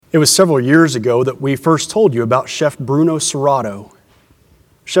It was several years ago that we first told you about Chef Bruno Cerrato.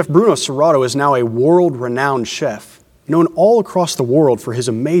 Chef Bruno Cerrato is now a world-renowned chef, known all across the world for his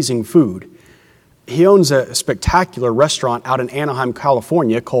amazing food. He owns a spectacular restaurant out in Anaheim,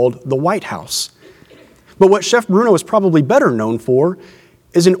 California called The White House. But what Chef Bruno is probably better known for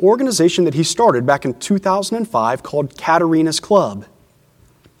is an organization that he started back in 2005 called Katerina's Club.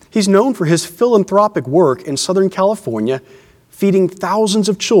 He's known for his philanthropic work in Southern California, feeding thousands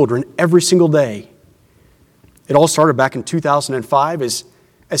of children every single day. It all started back in 2005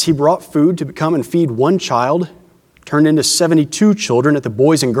 as he brought food to come and feed one child, turned into 72 children at the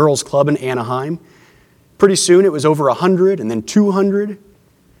Boys and Girls Club in Anaheim. Pretty soon it was over 100 and then 200.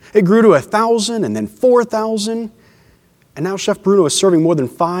 It grew to 1,000 and then 4,000. And now Chef Bruno is serving more than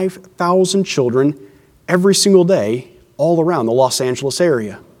 5,000 children every single day all around the Los Angeles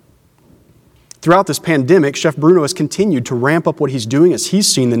area. Throughout this pandemic, Chef Bruno has continued to ramp up what he's doing as he's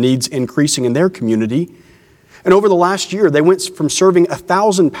seen the needs increasing in their community. And over the last year, they went from serving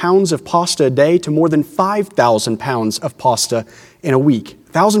 1,000 pounds of pasta a day to more than 5,000 pounds of pasta in a week.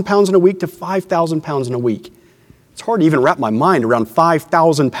 1,000 pounds in a week to 5,000 pounds in a week. It's hard to even wrap my mind around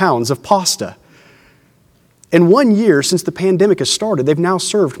 5,000 pounds of pasta. In 1 year since the pandemic has started, they've now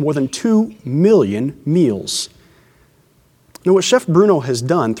served more than 2 million meals. Now, what Chef Bruno has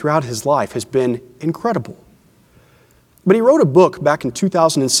done throughout his life has been incredible. But he wrote a book back in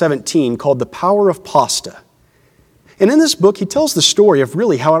 2017 called The Power of Pasta. And in this book, he tells the story of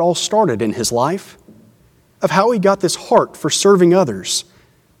really how it all started in his life, of how he got this heart for serving others,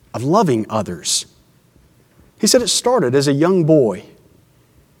 of loving others. He said it started as a young boy.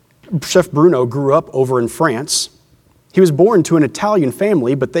 Chef Bruno grew up over in France. He was born to an Italian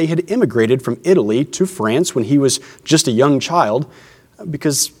family, but they had immigrated from Italy to France when he was just a young child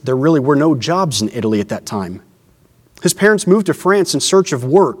because there really were no jobs in Italy at that time. His parents moved to France in search of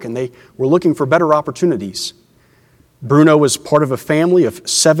work, and they were looking for better opportunities. Bruno was part of a family of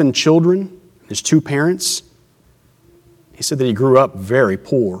 7 children, his 2 parents. He said that he grew up very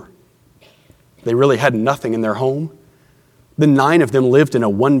poor. They really had nothing in their home. The 9 of them lived in a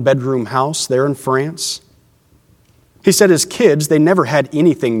 1-bedroom house there in France. He said as kids, they never had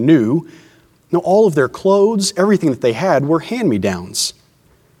anything new. No, all of their clothes, everything that they had were hand-me-downs.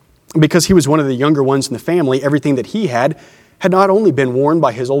 Because he was one of the younger ones in the family, everything that he had not only been worn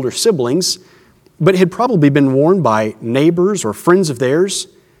by his older siblings, but it had probably been worn by neighbors or friends of theirs,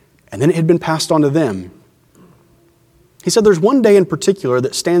 and then it had been passed on to them. He said there's one day in particular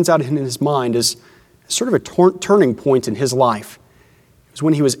that stands out in his mind as sort of a turning point in his life. It was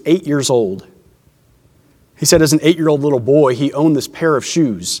when he was 8 years old. He said as an 8-year-old little boy, he owned this pair of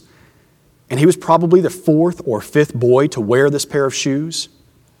shoes. And he was probably the 4th or 5th boy to wear this pair of shoes.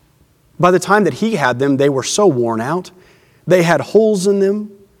 By the time that he had them, they were so worn out. They had holes in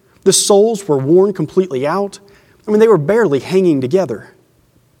them. The soles were worn completely out. I mean, they were barely hanging together.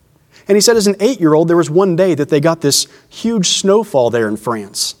 And he said as an 8-year-old, there was one day that they got this huge snowfall there in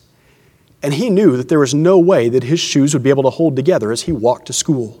France. And he knew that there was no way that his shoes would be able to hold together as he walked to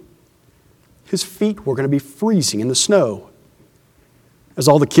school. His feet were going to be freezing in the snow. As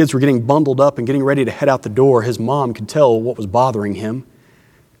all the kids were getting bundled up and getting ready to head out the door, his mom could tell what was bothering him.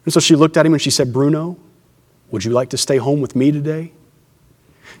 And so she looked at him and she said, "Bruno, would you like to stay home with me today?"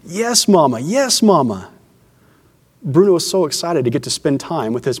 "Yes, Mama. Yes, Mama." Bruno was so excited to get to spend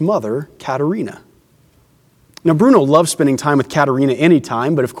time with his mother, Katerina. Now, Bruno loved spending time with Katerina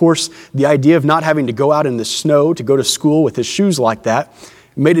anytime, but of course, the idea of not having to go out in the snow to go to school with his shoes like that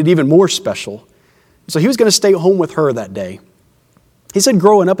made it even more special. So he was going to stay home with her that day. He said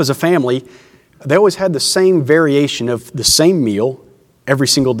growing up as a family, they always had the same variation of the same meal every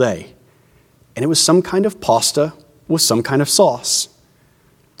single day. And it was some kind of pasta with some kind of sauce.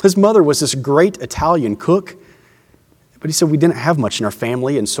 His mother was this great Italian cook, but he said we didn't have much in our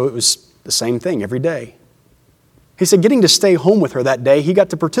family, and so it was the same thing every day. He said getting to stay home with her that day, he got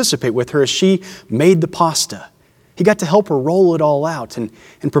to participate with her as she made the pasta. He got to help her roll it all out and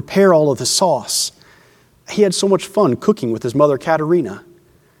prepare all of the sauce. He had so much fun cooking with his mother, Katerina.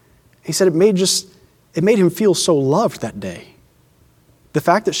 He said it made him feel so loved that day. The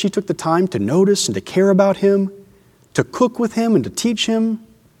fact that she took the time to notice and to care about him, to cook with him and to teach him,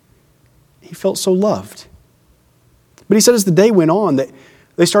 he felt so loved. But he said as the day went on that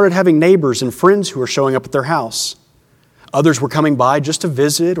they started having neighbors and friends who were showing up at their house. Others were coming by just to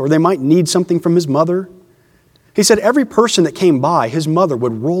visit, or they might need something from his mother. He said every person that came by, his mother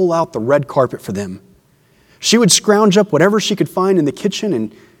would roll out the red carpet for them. She would scrounge up whatever she could find in the kitchen,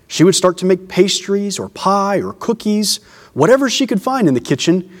 and she would start to make pastries or pie or cookies, whatever she could find in the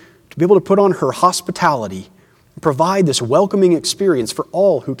kitchen to be able to put on her hospitality provide this welcoming experience for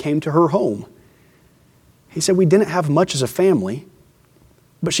all who came to her home. He said, we didn't have much as a family,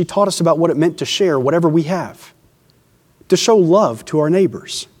 but she taught us about what it meant to share whatever we have, to show love to our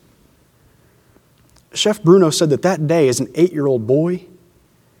neighbors. Chef Bruno said that day as an 8-year-old boy,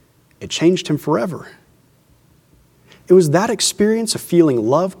 it changed him forever. It was that experience of feeling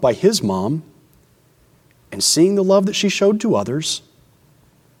loved by his mom and seeing the love that she showed to others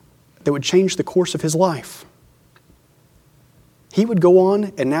that would change the course of his life. He would go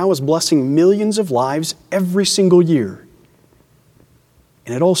on and now is blessing millions of lives every single year.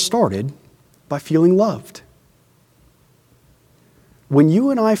 And it all started by feeling loved. When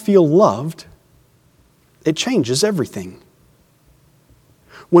you and I feel loved, it changes everything.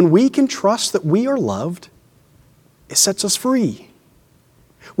 When we can trust that we are loved, it sets us free.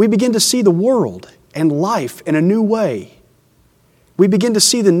 We begin to see the world and life in a new way. We begin to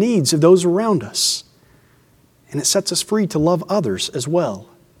see the needs of those around us. And it sets us free to love others as well.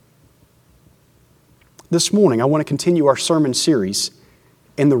 This morning, I want to continue our sermon series,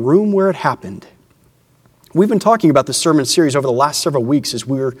 In the Room Where It Happened. We've been talking about this sermon series over the last several weeks as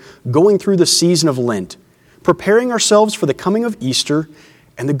we were going through the season of Lent, preparing ourselves for the coming of Easter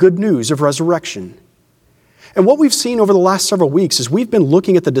and the good news of resurrection. And what we've seen over the last several weeks is we've been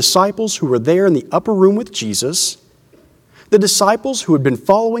looking at the disciples who were there in the upper room with Jesus, the disciples who had been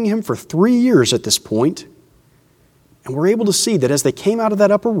following him for 3 years at this point, and we're able to see that as they came out of that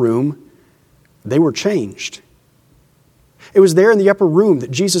upper room, they were changed. It was there in the upper room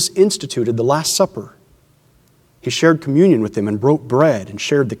that Jesus instituted the Last Supper. He shared communion with them and broke bread and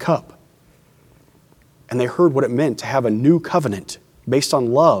shared the cup. And they heard what it meant to have a new covenant based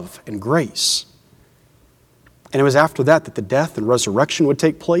on love and grace. And it was after that that the death and resurrection would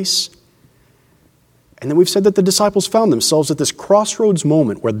take place. And then we've said that the disciples found themselves at this crossroads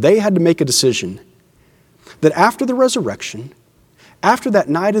moment where they had to make a decision. That after the resurrection, after that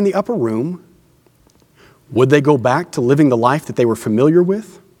night in the upper room, would they go back to living the life that they were familiar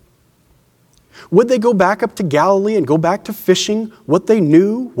with? Would they go back up to Galilee and go back to fishing what they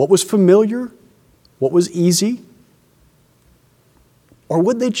knew, what was familiar, what was easy? Or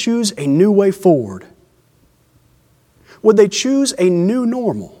would they choose a new way forward? Would they choose a new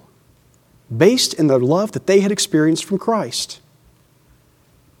normal based in the love that they had experienced from Christ?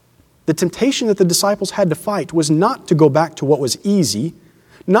 The temptation that the disciples had to fight was not to go back to what was easy,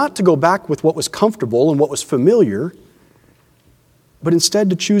 not to go back with what was comfortable and what was familiar, but instead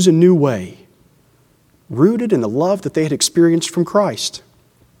to choose a new way, rooted in the love that they had experienced from Christ.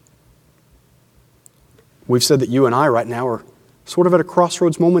 We've said that you and I right now are sort of at a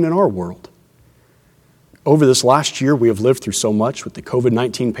crossroads moment in our world. Over this last year, we have lived through so much with the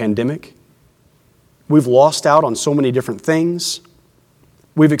COVID-19 pandemic. We've lost out on so many different things.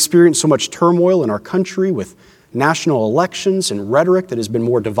 We've experienced so much turmoil in our country with national elections and rhetoric that has been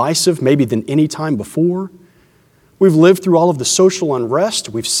more divisive maybe than any time before. We've lived through all of the social unrest.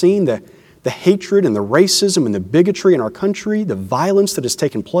 We've seen the hatred and the racism and the bigotry in our country, the violence that has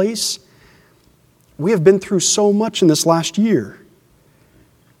taken place. We have been through so much in this last year.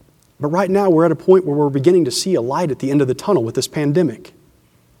 But right now we're at a point where we're beginning to see a light at the end of the tunnel with this pandemic.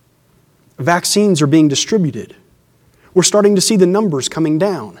 Vaccines are being distributed. We're starting to see the numbers coming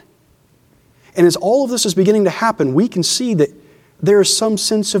down. And as all of this is beginning to happen, we can see that there is some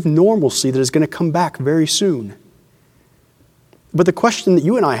sense of normalcy that is going to come back very soon. But the question that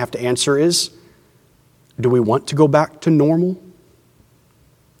you and I have to answer is, do we want to go back to normal?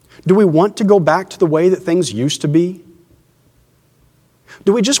 Do we want to go back to the way that things used to be?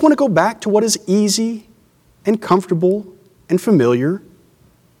 Do we just want to go back to what is easy and comfortable and familiar?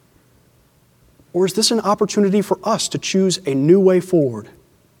 Or is this an opportunity for us to choose a new way forward?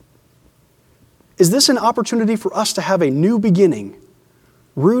 Is this an opportunity for us to have a new beginning,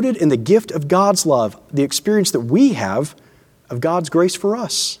 rooted in the gift of God's love, the experience that we have of God's grace for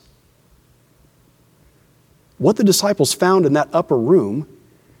us? What the disciples found in that upper room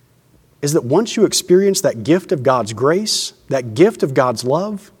is that once you experience that gift of God's grace, that gift of God's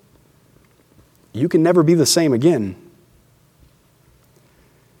love, you can never be the same again.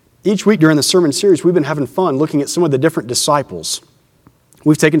 Each week during the sermon series, we've been having fun looking at some of the different disciples.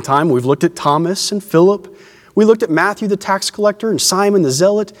 We've taken time, we've looked at Thomas and Philip. We looked at Matthew the tax collector and Simon the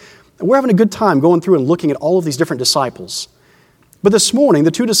zealot. We're having a good time going through and looking at all of these different disciples. But this morning, the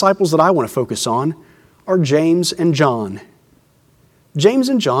two disciples that I want to focus on are James and John. James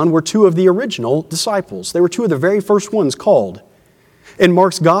and John were two of the original disciples. They were two of the very first ones called. In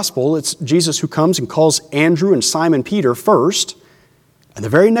Mark's gospel, it's Jesus who comes and calls Andrew and Simon Peter first. And the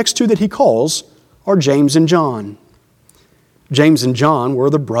very next two that he calls are James and John. James and John were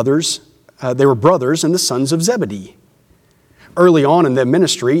the brothers They were brothers and the sons of Zebedee. Early on in their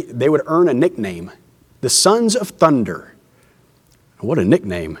ministry, they would earn a nickname, the Sons of Thunder. What a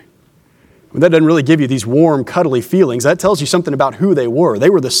nickname. That doesn't really give you these warm, cuddly feelings. That tells you something about who they were. They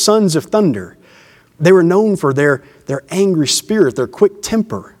were the Sons of Thunder. They were known for their angry spirit, their quick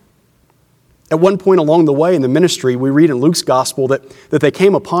temper. At one point along the way in the ministry, we read in Luke's gospel that they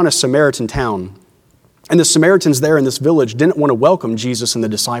came upon a Samaritan town. And the Samaritans there in this village didn't want to welcome Jesus and the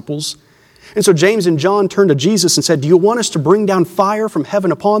disciples. And so James and John turned to Jesus and said, "Do you want us to bring down fire from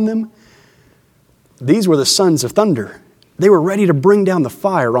heaven upon them?" These were the Sons of Thunder. They were ready to bring down the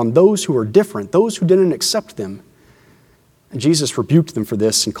fire on those who were different, those who didn't accept them. And Jesus rebuked them for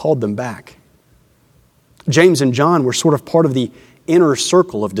this and called them back. James and John were sort of part of the inner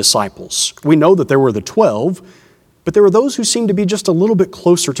circle of disciples. We know that there were the 12, but there were those who seemed to be just a little bit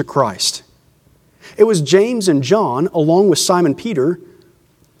closer to Christ. It was James and John, along with Simon Peter,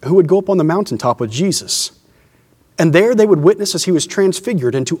 who would go up on the mountaintop with Jesus. And there they would witness as he was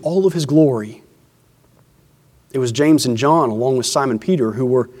transfigured into all of his glory. It was James and John, along with Simon Peter, who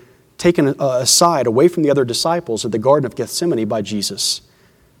were taken aside away from the other disciples at the Garden of Gethsemane by Jesus,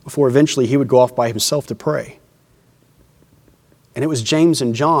 before eventually he would go off by himself to pray. And it was James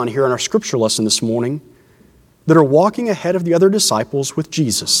and John here in our scripture lesson this morning that are walking ahead of the other disciples with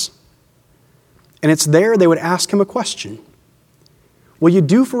Jesus. And it's there they would ask him a question. Will you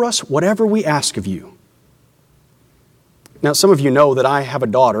do for us whatever we ask of you? Now, some of you know that I have a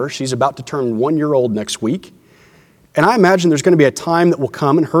daughter. She's about to turn 1 year old next week. And I imagine there's going to be a time that will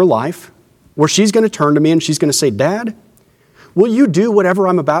come in her life where she's going to turn to me and she's going to say, "Dad, will you do whatever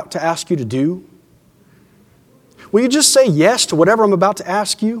I'm about to ask you to do? Will you just say yes to whatever I'm about to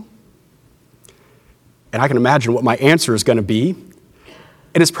ask you?" And I can imagine what my answer is going to be.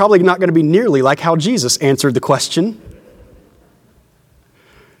 And it's probably not going to be nearly like how Jesus answered the question.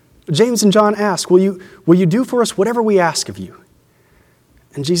 James and John asked, will you do for us whatever we ask of you?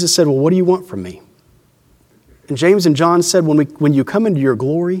 And Jesus said, "Well, what do you want from me?" And James and John said, when you come into your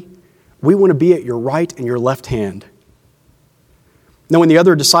glory, we want to be at your right and your left hand. Now, when the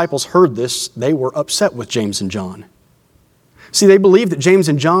other disciples heard this, they were upset with James and John. See, they believed that James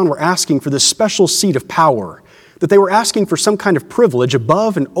and John were asking for this special seat of power, that they were asking for some kind of privilege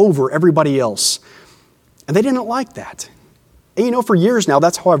above and over everybody else. And they didn't like that. And you know, for years now,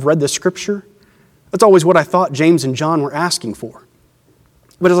 that's how I've read this scripture. That's always what I thought James and John were asking for.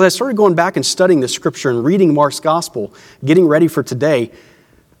 But as I started going back and studying this scripture and reading Mark's gospel, getting ready for today,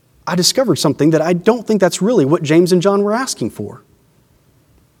 I discovered something that I don't think that's really what James and John were asking for.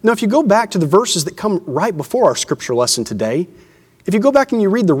 Now, if you go back to the verses that come right before our scripture lesson today, if you go back and you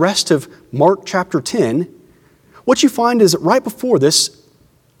read the rest of Mark chapter 10, what you find is that right before this,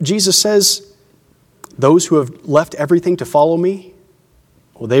 Jesus says, "Those who have left everything to follow me,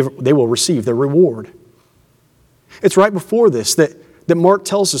 well, they will receive their reward." It's right before this that Mark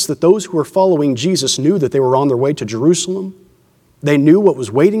tells us that those who were following Jesus knew that they were on their way to Jerusalem. They knew what was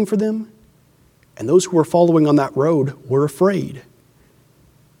waiting for them. And those who were following on that road were afraid.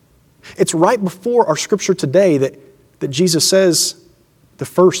 It's right before our scripture today that Jesus says, "The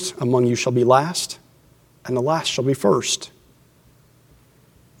first among you shall be last, and the last shall be first."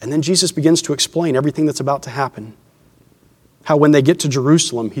 And then Jesus begins to explain everything that's about to happen. How when they get to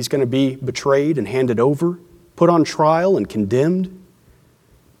Jerusalem, he's going to be betrayed and handed over, put on trial and condemned.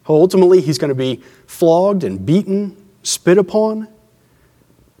 How ultimately he's going to be flogged and beaten, spit upon,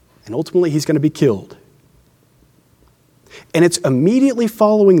 and ultimately he's going to be killed. And it's immediately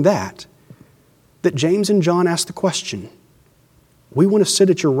following that James and John ask the question, "We want to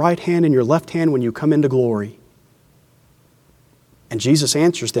sit at your right hand and your left hand when you come into glory." And Jesus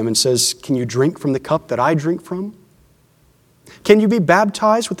answers them and says, "Can you drink from the cup that I drink from? Can you be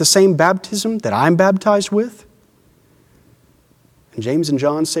baptized with the same baptism that I'm baptized with?" And James and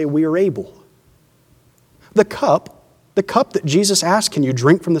John say, "We are able." The cup that Jesus asked, "Can you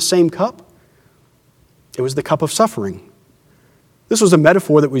drink from the same cup?" It was the cup of suffering. This was a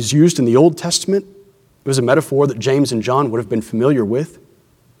metaphor that was used in the Old Testament. It was a metaphor that James and John would have been familiar with.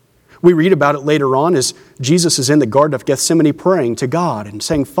 We read about it later on as Jesus is in the Garden of Gethsemane praying to God and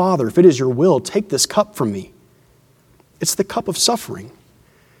saying, "Father, if it is your will, take this cup from me." It's the cup of suffering.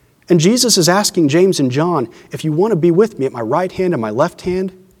 And Jesus is asking James and John, if you want to be with me at my right hand and my left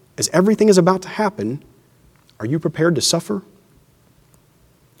hand, as everything is about to happen, are you prepared to suffer?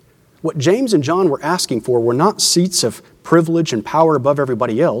 What James and John were asking for were not seats of privilege and power above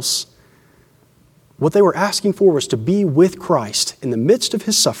everybody else. What they were asking for was to be with Christ in the midst of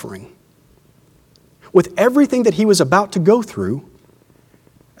his suffering. With everything that he was about to go through,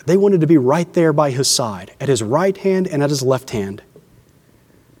 they wanted to be right there by his side, at his right hand and at his left hand.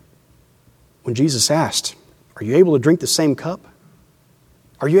 when Jesus asked, "Are you able to drink the same cup?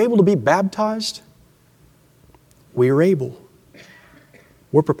 Are you able to be baptized?" We are able.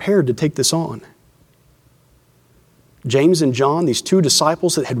 We're prepared to take this on. James and John, these two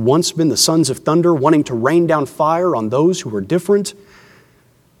disciples that had once been the sons of thunder, wanting to rain down fire on those who were different,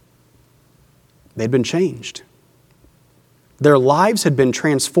 they'd been changed. Their lives had been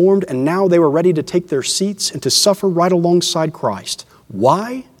transformed, and now they were ready to take their seats and to suffer right alongside Christ.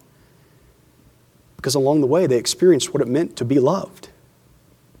 Why? Because along the way they experienced what it meant to be loved.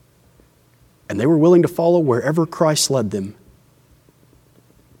 And they were willing to follow wherever Christ led them.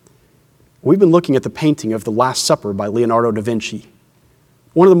 We've been looking at the painting of The Last Supper by Leonardo da Vinci,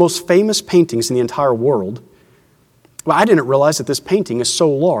 one of the most famous paintings in the entire world. Well, I didn't realize that this painting is so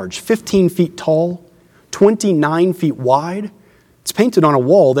large, 15 feet tall, 29 feet wide. It's painted on a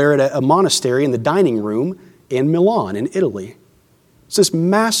wall there at a monastery in the dining room in Milan, in Italy. It's this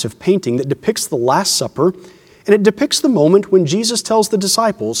massive painting that depicts the Last Supper, and it depicts the moment when Jesus tells the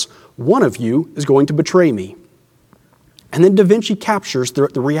disciples, "One of you is going to betray me." And then Da Vinci captures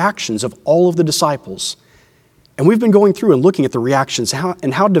the reactions of all of the disciples. And we've been going through and looking at the reactions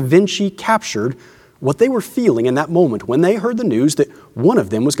and how Da Vinci captured what they were feeling in that moment when they heard the news that one of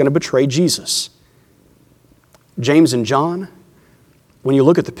them was going to betray Jesus. James and John, when you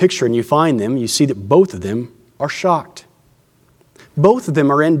look at the picture and you find them, you see that both of them are shocked. Both of them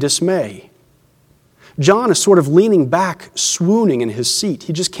are in dismay. John is sort of leaning back, swooning in his seat.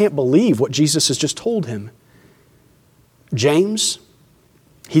 He just can't believe what Jesus has just told him. James,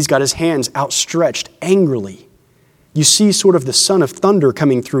 he's got his hands outstretched angrily. You see sort of the son of thunder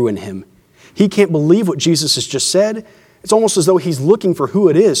coming through in him. He can't believe what Jesus has just said. It's almost as though he's looking for who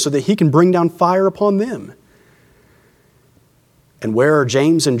it is so that he can bring down fire upon them. And where are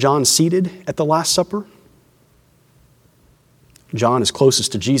James and John seated at the Last Supper? John is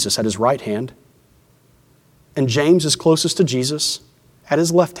closest to Jesus at his right hand, and James is closest to Jesus at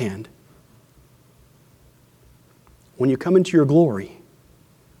his left hand. When you come into your glory,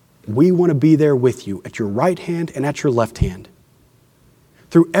 we want to be there with you at your right hand and at your left hand.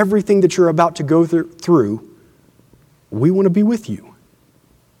 Through everything that you're about to go through, we want to be with you.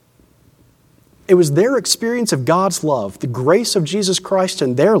 It was their experience of God's love, the grace of Jesus Christ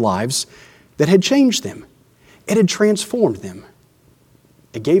in their lives, that had changed them. It had transformed them.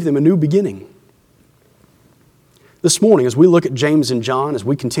 It gave them a new beginning. This morning, as we look at James and John, as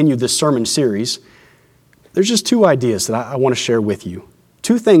we continue this sermon series, there's just two ideas that I want to share with you.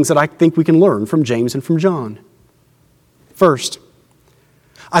 Two things that I think we can learn from James and from John. First,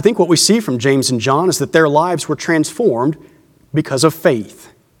 I think what we see from James and John is that their lives were transformed because of faith.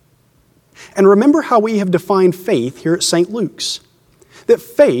 And remember how we have defined faith here at St. Luke's. That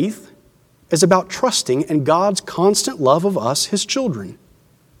faith is about trusting in God's constant love of us, His children.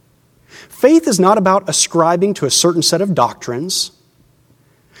 Faith is not about ascribing to a certain set of doctrines.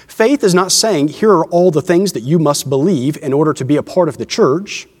 Faith is not saying, here are all the things that you must believe in order to be a part of the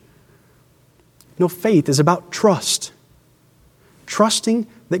church. No, faith is about trust. Trusting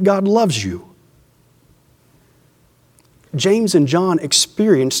that God loves you. James and John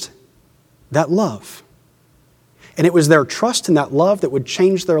experienced that love. And it was their trust in that love that would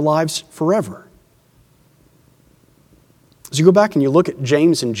change their lives forever. As you go back and you look at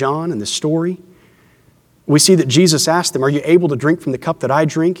James and John and this story, we see that Jesus asked them, "Are you able to drink from the cup that I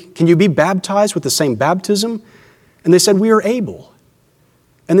drink? Can you be baptized with the same baptism?" And they said, "We are able."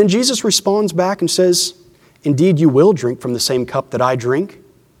 And then Jesus responds back and says, "Indeed, you will drink from the same cup that I drink.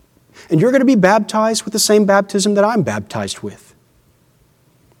 And you're going to be baptized with the same baptism that I'm baptized with."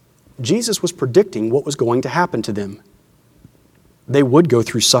 Jesus was predicting what was going to happen to them. They would go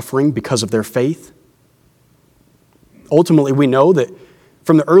through suffering because of their faith. Ultimately, we know that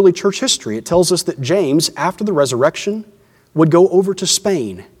from the early church history, it tells us that James, after the resurrection, would go over to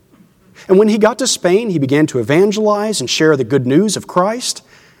Spain. And when he got to Spain, he began to evangelize and share the good news of Christ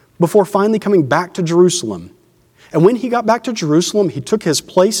before finally coming back to Jerusalem. And when he got back to Jerusalem, he took his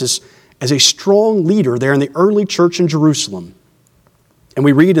place as a strong leader there in the early church in Jerusalem. And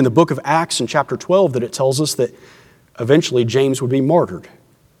we read in the book of Acts in chapter 12 that it tells us that eventually James would be martyred.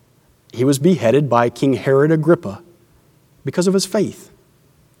 He was beheaded by King Herod Agrippa because of his faith.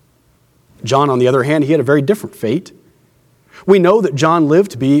 John, on the other hand, he had a very different fate. We know that John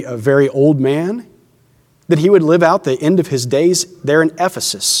lived to be a very old man, that he would live out the end of his days there in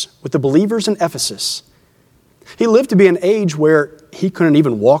Ephesus, with the believers in Ephesus. He lived to be an age where he couldn't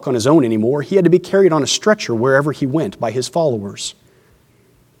even walk on his own anymore. He had to be carried on a stretcher wherever he went by his followers.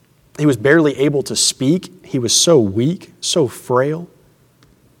 He was barely able to speak. He was so weak, so frail.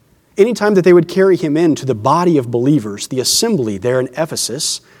 Anytime that they would carry him into the body of believers, the assembly there in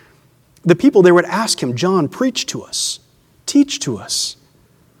Ephesus, The people there would ask him, John, preach to us, teach to us.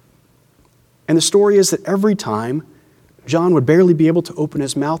 And the story is that every time, John would barely be able to open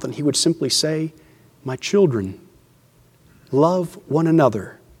his mouth and he would simply say, my children, love one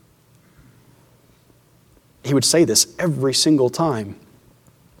another. He would say this every single time.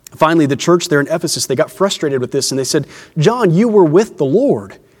 Finally, the church there in Ephesus, they got frustrated with this and they said, John, you were with the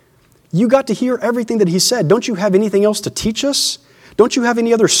Lord. You got to hear everything that he said. Don't you have anything else to teach us? Don't you have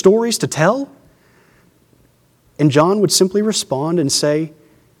any other stories to tell? And John would simply respond and say,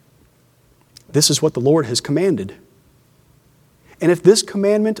 this is what the Lord has commanded. And if this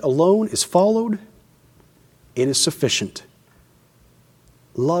commandment alone is followed, it is sufficient.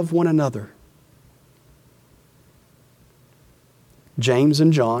 Love one another. James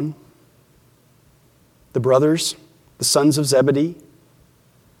and John, the brothers, the sons of Zebedee,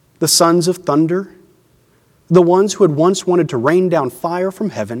 the sons of thunder, the ones who had once wanted to rain down fire from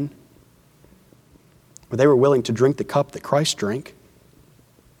heaven, where they were willing to drink the cup that Christ drank.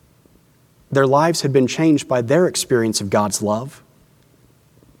 Their lives had been changed by their experience of God's love,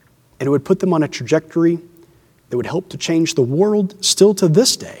 and it would put them on a trajectory that would help to change the world still to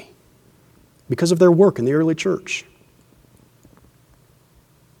this day because of their work in the early church.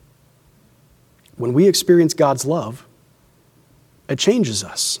 When we experience God's love, it changes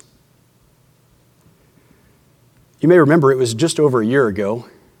us. You may remember it was just over a year ago.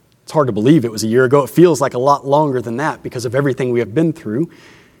 It's hard to believe it was a year ago. It feels like a lot longer than that because of everything we have been through.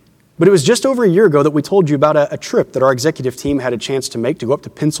 But it was just over a year ago that we told you about a trip that our executive team had a chance to make to go up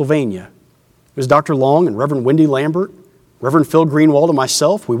to Pennsylvania. It was Dr. Long and Reverend Wendy Lambert, Reverend Phil Greenwald, and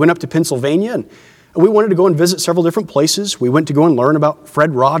myself. We went up to Pennsylvania and we wanted to go and visit several different places. We went to go and learn about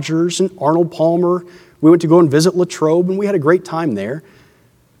Fred Rogers and Arnold Palmer. We went to go and visit Latrobe, and we had a great time there.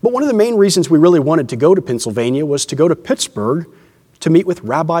 But one of the main reasons we really wanted to go to Pennsylvania was to go to Pittsburgh to meet with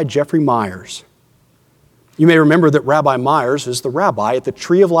Rabbi Jeffrey Myers. You may remember that Rabbi Myers is the rabbi at the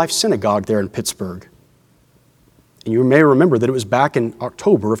Tree of Life Synagogue there in Pittsburgh. And you may remember that it was back in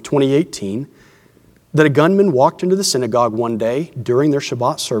October of 2018 that a gunman walked into the synagogue one day during their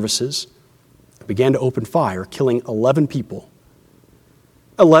Shabbat services and began to open fire, killing 11 people.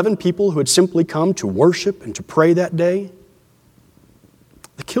 11 people who had simply come to worship and to pray that day.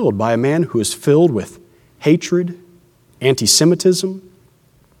 Killed by a man who is filled with hatred, anti-Semitism.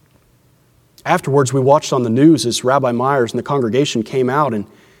 Afterwards, we watched on the news as Rabbi Myers and the congregation came out, and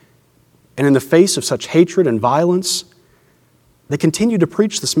in the face of such hatred and violence, they continued to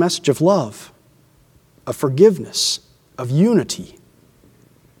preach this message of love, of forgiveness, of unity.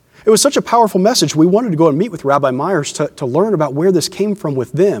 It was such a powerful message, we wanted to go and meet with Rabbi Myers to learn about where this came from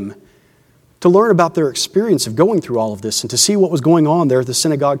with them, to learn about their experience of going through all of this and to see what was going on there at the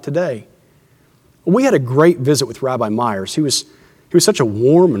synagogue today. We had a great visit with Rabbi Myers. He was such a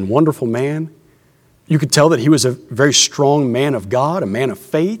warm and wonderful man. You could tell that he was a very strong man of God, a man of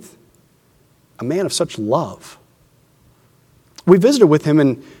faith, a man of such love. We visited with him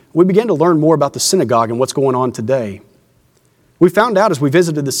and we began to learn more about the synagogue and what's going on today. We found out as we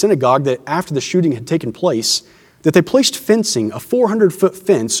visited the synagogue that after the shooting had taken place, that they placed fencing, a 400-foot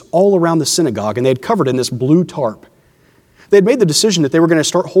fence, all around the synagogue, and they had covered in this blue tarp. They had made the decision that they were going to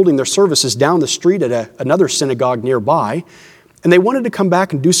start holding their services down the street at another synagogue nearby, and they wanted to come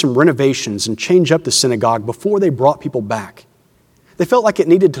back and do some renovations and change up the synagogue before they brought people back. They felt like it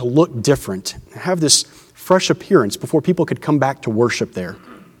needed to look different, have this fresh appearance before people could come back to worship there.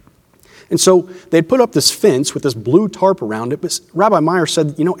 And so they'd put up this fence with this blue tarp around it, but Rabbi Myers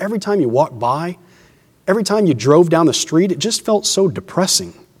said, every time you walk by, every time you drove down the street, it just felt so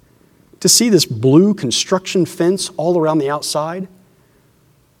depressing to see this blue construction fence all around the outside.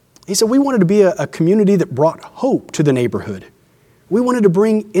 He said, we wanted to be a community that brought hope to the neighborhood. We wanted to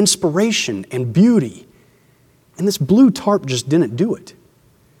bring inspiration and beauty. And this blue tarp just didn't do it.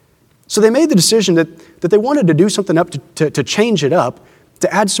 So they made the decision that they wanted to do something up to change it up,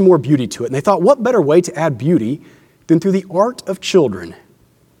 to add some more beauty to it. And they thought, what better way to add beauty than through the art of children?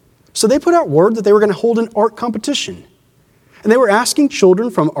 So they put out word that they were going to hold an art competition. And they were asking children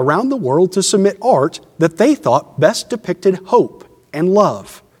from around the world to submit art that they thought best depicted hope and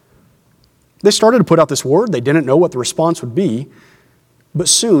love. They started to put out this word. They didn't know what the response would be. But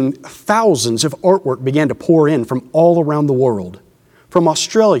soon, thousands of artwork began to pour in from all around the world, from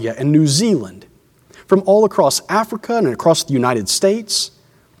Australia and New Zealand, from all across Africa and across the United States.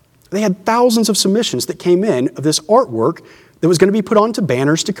 They had thousands of submissions that came in of this artwork that was going to be put onto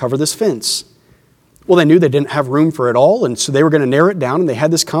banners to cover this fence. Well, they knew they didn't have room for it all, and so they were going to narrow it down, and they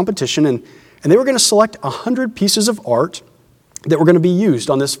had this competition, and they were going to select 100 pieces of art that were going to be used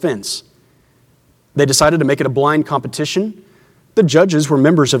on this fence. They decided to make it a blind competition. The judges were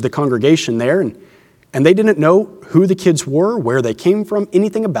members of the congregation there, and they didn't know who the kids were, where they came from,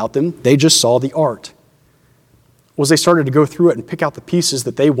 anything about them. They just saw the art. As they started to go through it and pick out the pieces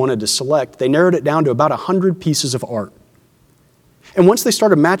that they wanted to select, they narrowed it down to about 100 pieces of art. And once they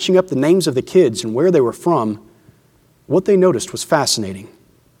started matching up the names of the kids and where they were from, what they noticed was fascinating.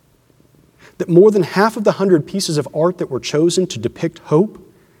 That more than half of the 100 pieces of art that were chosen to depict hope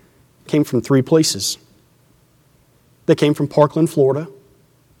came from 3 places. They came from Parkland, Florida,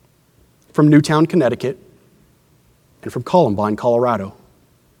 from Newtown, Connecticut, and from Columbine, Colorado.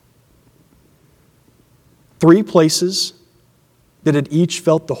 3 places that had each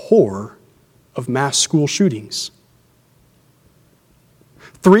felt the horror of mass school shootings.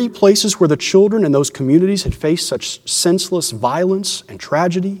 3 places where the children in those communities had faced such senseless violence and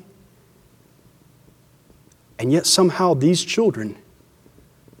tragedy. And yet somehow these children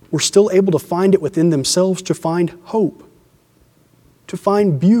were still able to find it within themselves to find hope, to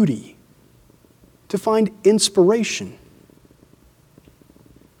find beauty, to find inspiration.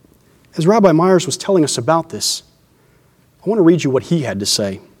 As Rabbi Myers was telling us about this, I want to read you what he had to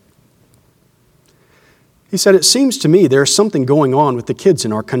say. He said, "It seems to me there is something going on with the kids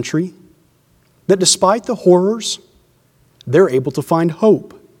in our country, that despite the horrors, they're able to find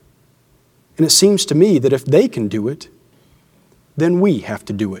hope. And it seems to me that if they can do it, then we have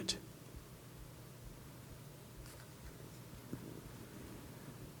to do it."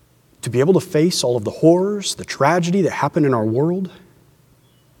 To be able to face all of the horrors, the tragedy that happen in our world,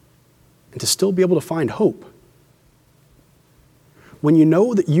 and to still be able to find hope. When you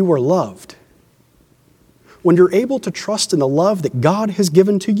know that you are loved, when you're able to trust in the love that God has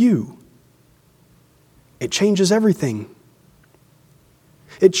given to you, it changes everything.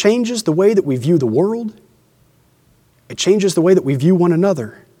 It changes the way that we view the world. It changes the way that we view one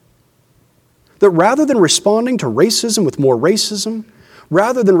another. That rather than responding to racism with more racism,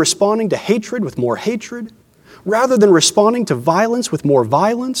 rather than responding to hatred with more hatred, rather than responding to violence with more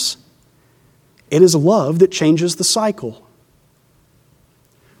violence, it is love that changes the cycle.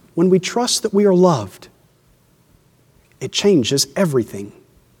 When we trust that we are loved, it changes everything.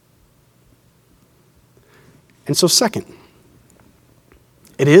 And so second,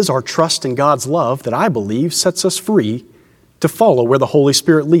 it is our trust in God's love that I believe sets us free to follow where the Holy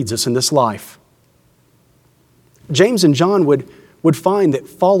Spirit leads us in this life. James and John would find that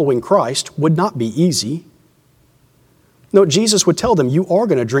following Christ would not be easy. No, Jesus would tell them, you are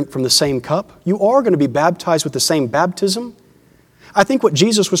going to drink from the same cup. You are going to be baptized with the same baptism. I think what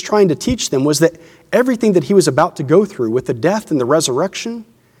Jesus was trying to teach them was that everything that he was about to go through with the death and the resurrection,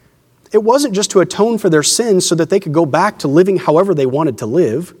 it wasn't just to atone for their sins so that they could go back to living however they wanted to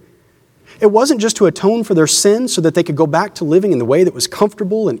live. It wasn't just to atone for their sins so that they could go back to living in the way that was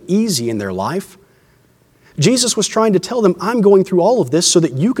comfortable and easy in their life. Jesus was trying to tell them, I'm going through all of this so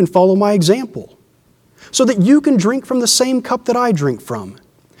that you can follow my example, so that you can drink from the same cup that I drink from,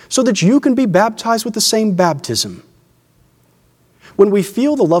 so that you can be baptized with the same baptism. When we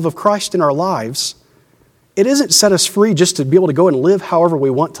feel the love of Christ in our lives, it isn't set us free just to be able to go and live however we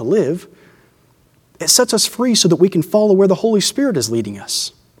want to live. It sets us free so that we can follow where the Holy Spirit is leading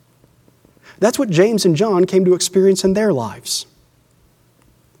us. That's what James and John came to experience in their lives.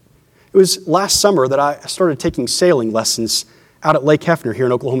 It was last summer that I started taking sailing lessons out at Lake Hefner here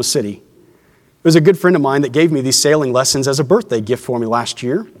in Oklahoma City. It was a good friend of mine that gave me these sailing lessons as a birthday gift for me last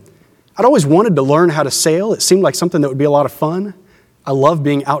year. I'd always wanted to learn how to sail. It seemed like something that would be a lot of fun. I love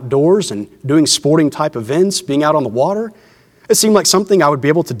being outdoors and doing sporting type events, being out on the water. It seemed like something I would be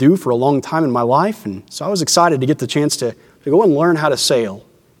able to do for a long time in my life, and so I was excited to get the chance to go and learn how to sail.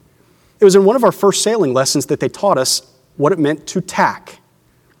 It was in one of our first sailing lessons that they taught us what it meant to tack.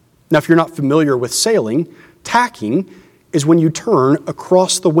 Now, if you're not familiar with sailing, tacking is when you turn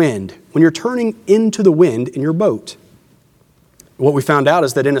across the wind, when you're turning into the wind in your boat. What we found out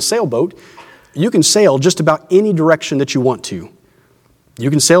is that in a sailboat, you can sail just about any direction that you want to. You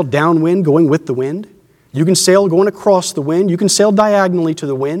can sail downwind, going with the wind. You can sail going across the wind. You can sail diagonally to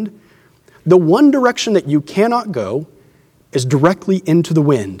the wind. The one direction that you cannot go is directly into the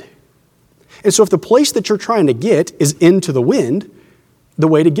wind. And so if the place that you're trying to get is into the wind, the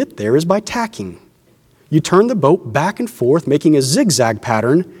way to get there is by tacking. You turn the boat back and forth, making a zigzag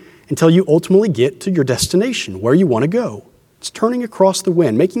pattern until you ultimately get to your destination, where you want to go. It's turning across the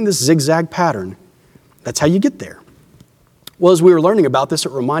wind, making this zigzag pattern. That's how you get there. Well, as we were learning about this,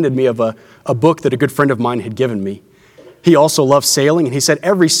 it reminded me of a book that a good friend of mine had given me. He also loves sailing, and he said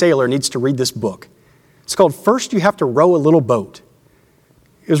every sailor needs to read this book. It's called First You Have to Row a Little Boat.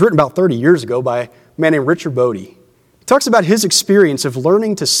 It was written about 30 years ago by a man named Richard Bodie. He talks about his experience of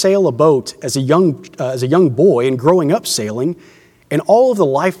learning to sail a boat as a young boy and growing up sailing, and all of the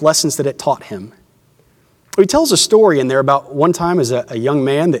life lessons that it taught him. He tells a story in there about one time as a young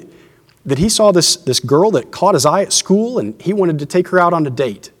man that he saw this girl that caught his eye at school, and he wanted to take her out on a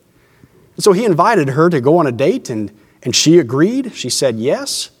date. And so he invited her to go on a date, and she agreed. She said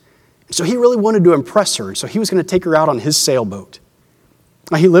yes. So he really wanted to impress her, so he was going to take her out on his sailboat.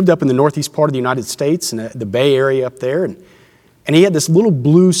 Now, he lived up in the northeast part of the United States, in the Bay Area up there, and he had this little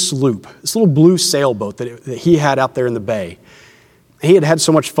blue sloop, this little blue sailboat that he had out there in the bay. He had had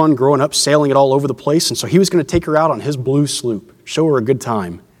so much fun growing up, sailing it all over the place, and so he was going to take her out on his blue sloop, show her a good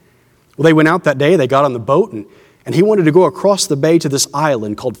time. Well, they went out that day, they got on the boat, and he wanted to go across the bay to this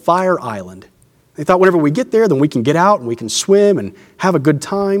island called Fire Island. They thought whenever we get there, then we can get out and we can swim and have a good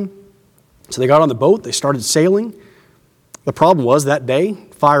time. So they got on the boat, they started sailing. The problem was that day,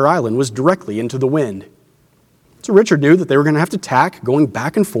 Fire Island was directly into the wind. So Richard knew that they were going to have to tack going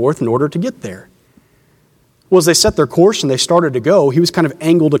back and forth in order to get there. Well, as they set their course and they started to go, he was kind of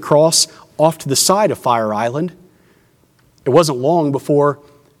angled across off to the side of Fire Island. It wasn't long before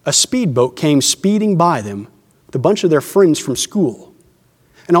a speedboat came speeding by them with a bunch of their friends from school.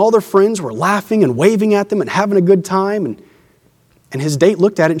 And all their friends were laughing and waving at them and having a good time. And his date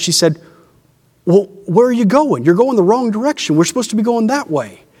looked at it and she said, "Well, where are you going? You're going the wrong direction. We're supposed to be going that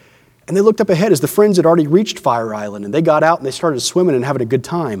way." And they looked up ahead as the friends had already reached Fire Island, and they got out and they started swimming and having a good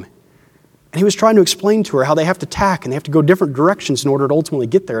time. And he was trying to explain to her how they have to tack and they have to go different directions in order to ultimately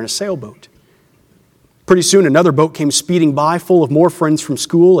get there in a sailboat. Pretty soon another boat came speeding by full of more friends from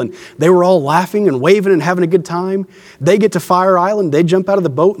school, and they were all laughing and waving and having a good time. They get to Fire Island, they jump out of the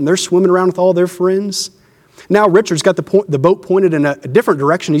boat, and they're swimming around with all their friends. Now Richard's got the boat pointed in a different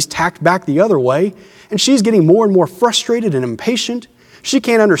direction. He's tacked back the other way, and she's getting more and more frustrated and impatient. She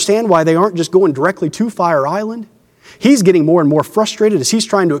can't understand why they aren't just going directly to Fire Island. He's getting more and more frustrated as he's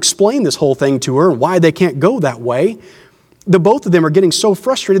trying to explain this whole thing to her and why they can't go that way. The both of them are getting so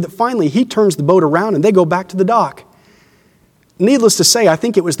frustrated that finally he turns the boat around and they go back to the dock. Needless to say, I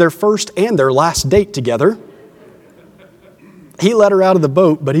think it was their first and their last date together. He let her out of the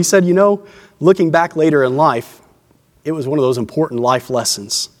boat, but he said, looking back later in life, it was one of those important life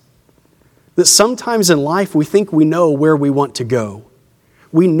lessons. That sometimes in life we think we know where we want to go.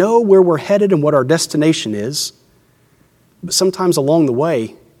 We know where we're headed and what our destination is. But sometimes along the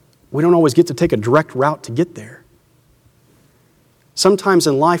way, we don't always get to take a direct route to get there. Sometimes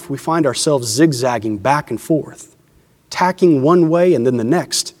in life, we find ourselves zigzagging back and forth, tacking one way and then the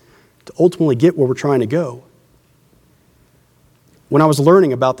next to ultimately get where we're trying to go. When I was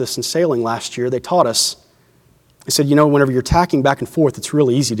learning about this in sailing last year, they taught us, they said, whenever you're tacking back and forth, it's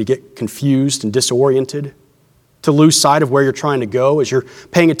really easy to get confused and disoriented, to lose sight of where you're trying to go as you're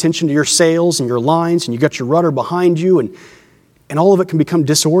paying attention to your sails and your lines and you got your rudder behind you, and all of it can become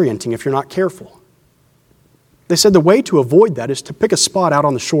disorienting if you're not careful. They said the way to avoid that is to pick a spot out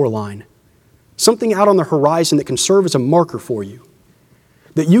on the shoreline, something out on the horizon that can serve as a marker for you,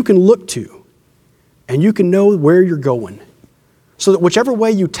 that you can look to and you can know where you're going, so that whichever way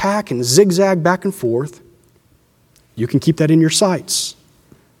you tack and zigzag back and forth, you can keep that in your sights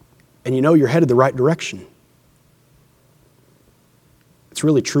and you're headed the right direction. It's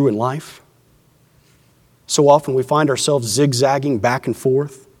really true in life. So often we find ourselves zigzagging back and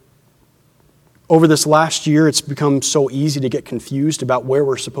forth. Over this last year, it's become so easy to get confused about where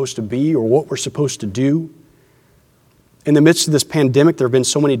we're supposed to be or what we're supposed to do. In the midst of this pandemic, there have been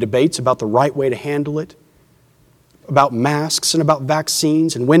so many debates about the right way to handle it, about masks and about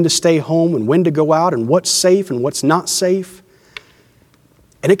vaccines and when to stay home and when to go out and what's safe and what's not safe.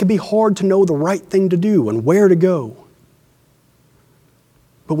 And it can be hard to know the right thing to do and where to go.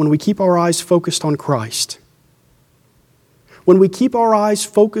 But when we keep our eyes focused on Christ, when we keep our eyes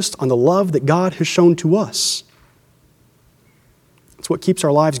focused on the love that God has shown to us, it's what keeps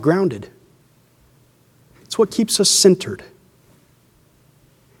our lives grounded. It's what keeps us centered.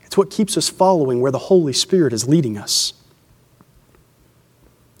 It's what keeps us following where the Holy Spirit is leading us.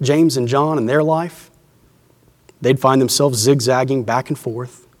 James and John in their life, they'd find themselves zigzagging back and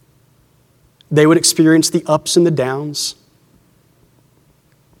forth. They would experience the ups and the downs.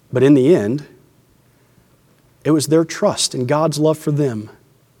 But in the end, it was their trust in God's love for them,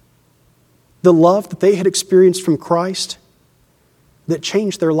 the love that they had experienced from Christ, that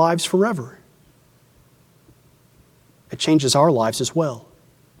changed their lives forever. It changes our lives as well.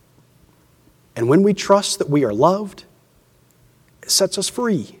 And when we trust that we are loved, it sets us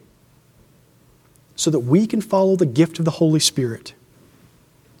free so that we can follow the gift of the Holy Spirit,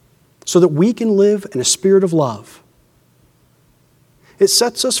 so that we can live in a spirit of love. It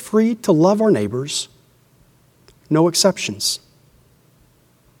sets us free to love our neighbors, no exceptions.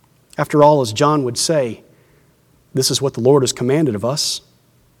 After all, as John would say, This is what the Lord has commanded of us.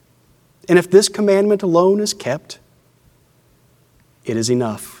 And if this commandment alone is kept, it is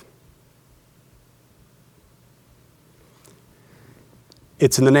enough.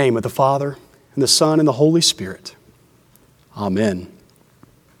 It's in the name of the Father, and the Son, and the Holy Spirit. Amen.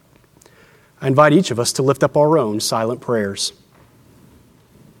 I invite each of us to lift up our own silent prayers.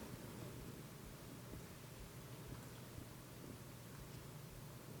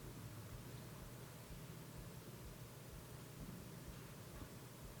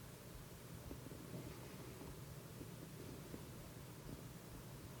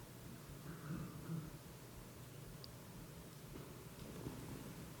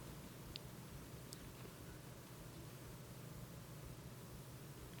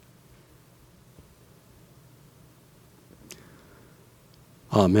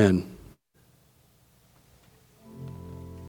 Amen.